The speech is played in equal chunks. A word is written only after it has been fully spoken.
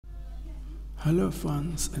Hello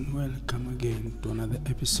fans, and welcome again to another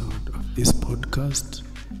episode of this podcast.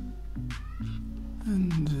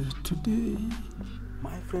 And today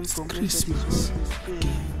My friend it's from Christmas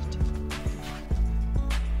again.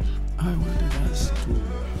 I wanted us to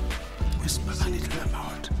whisper a little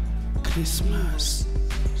about Christmas,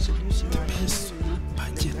 the best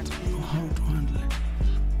budget or how to handle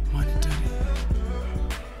monetary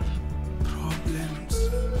problems,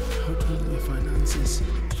 how to handle your finances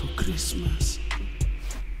for Christmas.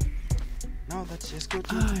 Now that she's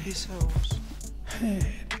got into his house,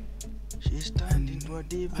 she's turned into a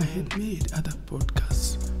diva. I had made other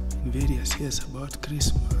podcasts in various years about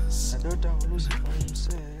Christmas. The daughter of Lucifer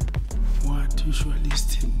himself. What usually is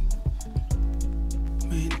the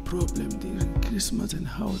main problem during Christmas and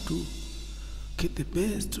how to get the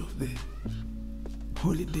best of the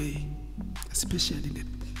holiday, especially the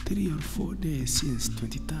 3 or 4 days since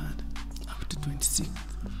 23rd up to 26th.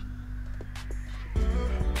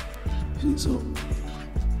 So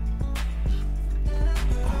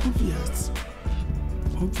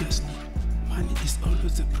obviously, money is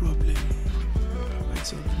always the problem.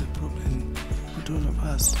 It's always the problem. Not all of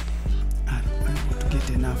us are able to get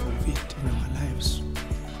enough of it in our lives.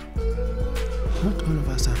 Not all of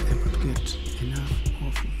us are able to get enough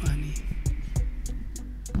of money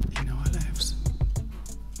in our lives.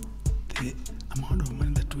 The amount of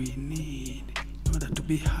money that we need in order to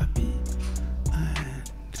be happy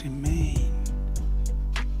and remain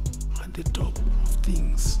at the top of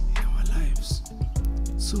things in our lives.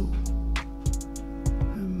 So,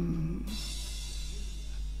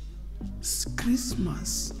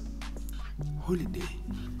 Christmas holiday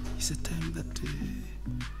is a time that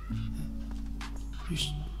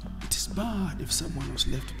it is bad if someone was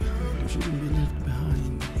left behind. You shouldn't be left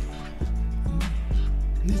behind.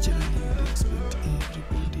 Naturally, you would expect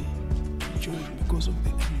everybody to join because of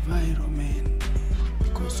the environment,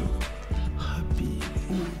 because of happy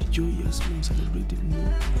mood, joyous mood, celebrative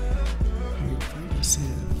mood. You will find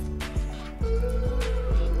yourself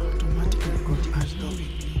automatically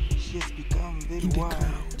unknowingly She has become very in the wild.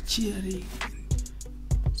 crowd, cheering.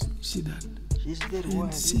 See that? She's very And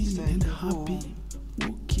wild singing inside and the happy, home.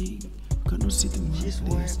 walking. You cannot sit in one She's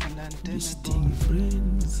place. wild and Visiting untenable.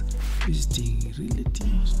 friends, visiting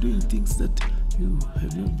relatives, doing things that you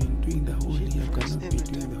have not been doing the whole year. You cannot be Every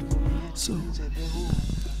doing time the to whole year. connect So, inside the home.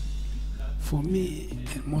 for me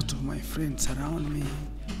and most of my friends around me,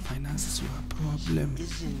 finances were a problem.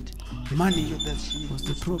 Isn't Money it that she was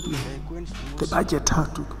the problem. went to The budget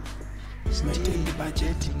had to maintain the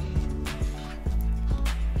budget.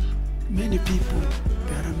 Many people,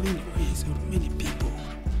 there are many ways or many people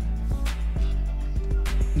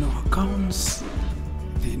know accounts,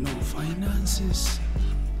 they know finances,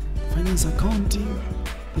 finance accounting,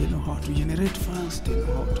 they know how to generate funds, they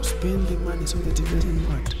know how to spend the money so that it doesn't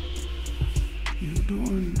what?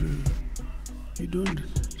 You don't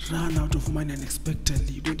run out of money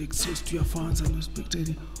unexpectedly, you don't exhaust your funds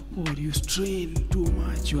unexpectedly, or you strain too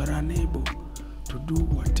much, you are unable to do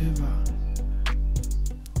whatever.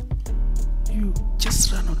 You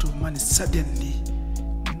just run out of money suddenly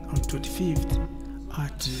on 25th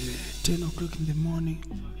at 10 o'clock in the morning.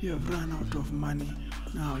 You have run out of money.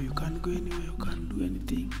 Now you can't go anywhere, you can't do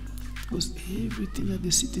anything, because everything at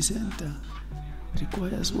the city center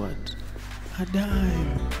requires what? A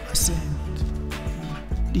dime, a cent,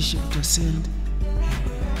 dish after cent,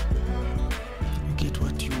 and you get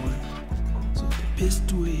what you want. So the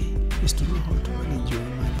best way is to know how to manage your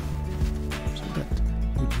money so that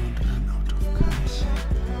you don't run out of cash.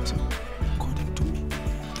 So according to me,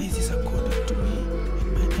 this is according to me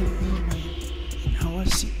in my environment, in our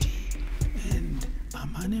city, and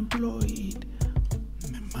I'm unemployed.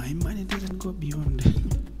 My money doesn't go beyond.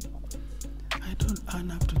 I don't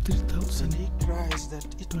earn up to $3,000 he cries that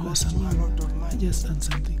it costs a him a month. lot of I money. just earn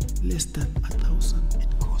something less than 1,000. It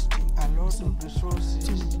cost him a lot So- of resources.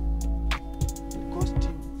 So It cost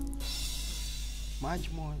him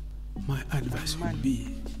much more my advice would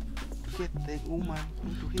be to get the woman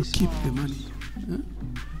into to his keep house. the money.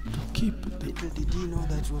 To keep the Little did he know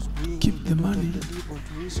that was bringing Keep the daughter money. of the devil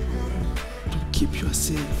to his home. to keep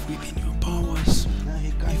yourself within your powers. Now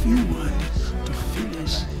he can't If you get want money. to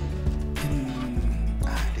finish in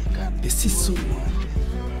They can't the do season what they want.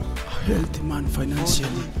 a healthy man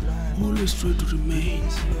financially, always try to remain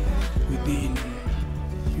within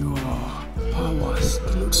your powers.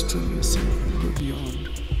 Do not strain yourself and go beyond.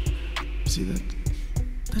 See that?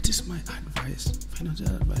 That is my advice, financial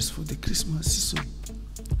advice for the Christmas season.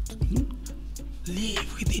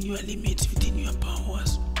 Live within your limits, within your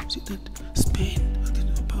powers. See that? Spend within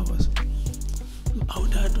your powers. I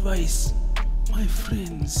would advise my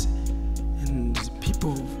friends and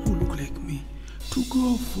people who look like me to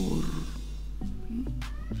go for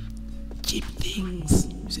cheap things.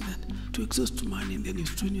 You see that? To exhaust money, and then you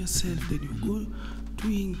strain yourself, then you go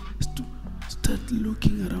start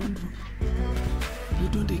looking around. You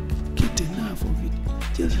don't get enough of it.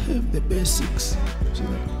 Just have the basics. See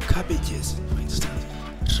that? Cabbages, for instance.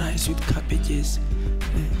 Rice with cabbages.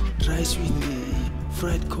 Rice with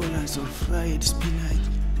fried collards or fried spinach.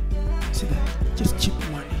 See that? Just cheap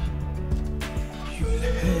money. You will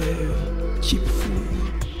have cheap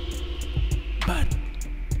food, but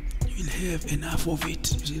you will have enough of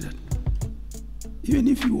it. You see that? Even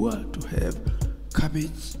if you were to have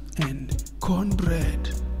cabbage and cornbread,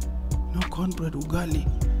 no cornbread, ugali,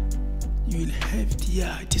 you will have it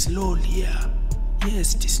here. It is lowly here.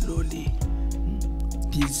 Yes, it is lowly.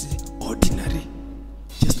 It is ordinary,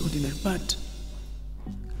 just ordinary, but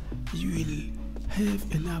you will have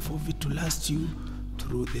enough of it to last you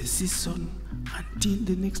through the season until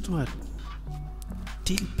the next one,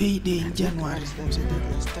 till payday in January.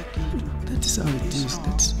 That is how it is.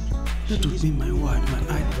 That would be my word,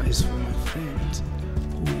 my advice for my friends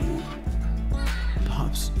who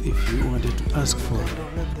perhaps if you wanted to ask for an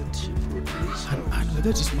advice,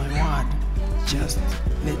 that is my word. Just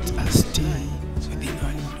let us stay within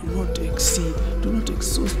our limit. Do not exceed, do not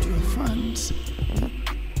exhaust your funds.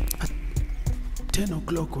 At 10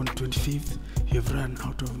 o'clock on 25th, you have run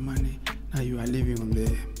out of money. Now you are living on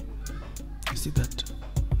the, you see that?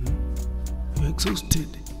 You're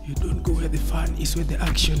exhausted. You don't go where the fun is, where the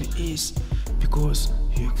action is, because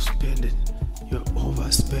you have spent it. You are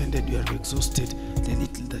overspended, you are exhausted. The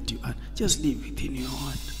little that you earn, just live within your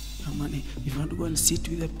heart. Your money. If you want to go and sit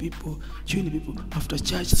with the people, join the people after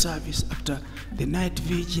church service, after the night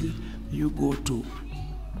vigil, you go to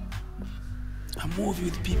a movie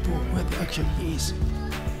with people where the action is.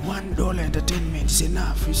 $1 entertainment is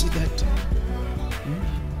enough. You see that?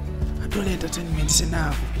 $1 entertainment is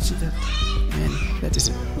enough. You see that? Man,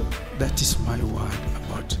 that is my word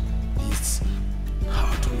about this.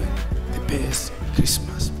 How to make the best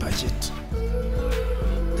Christmas budget.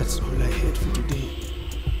 That's all I had for today.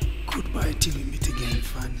 Goodbye till we meet again,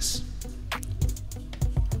 fans.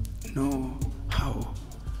 Know how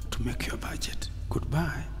to make your budget.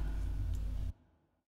 Goodbye.